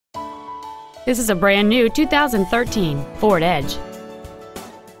This is a brand new 2013 Ford Edge.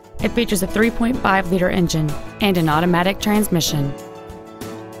 It features a 3.5-liter engine and an automatic transmission.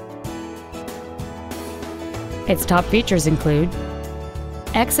 Its top features include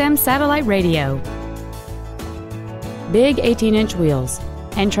XM satellite radio, big 18-inch wheels,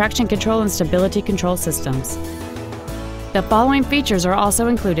 and traction control and stability control systems. The following features are also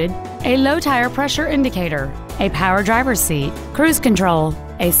included: a low tire pressure indicator, a power driver's seat, cruise control,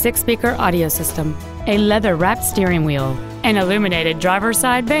 a 6-speaker audio system, a leather-wrapped steering wheel, an illuminated driver's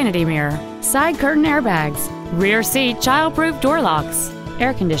side vanity mirror, side curtain airbags, rear seat child-proof door locks,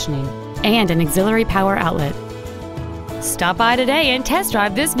 air conditioning, and an auxiliary power outlet. Stop by today and test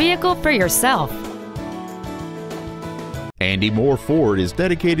drive this vehicle for yourself. Andy Moore Ford is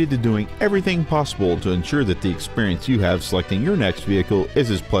dedicated to doing everything possible to ensure that the experience you have selecting your next vehicle is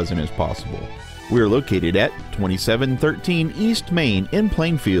as pleasant as possible. We are located at 2713 East Main in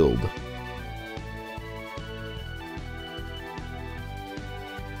Plainfield.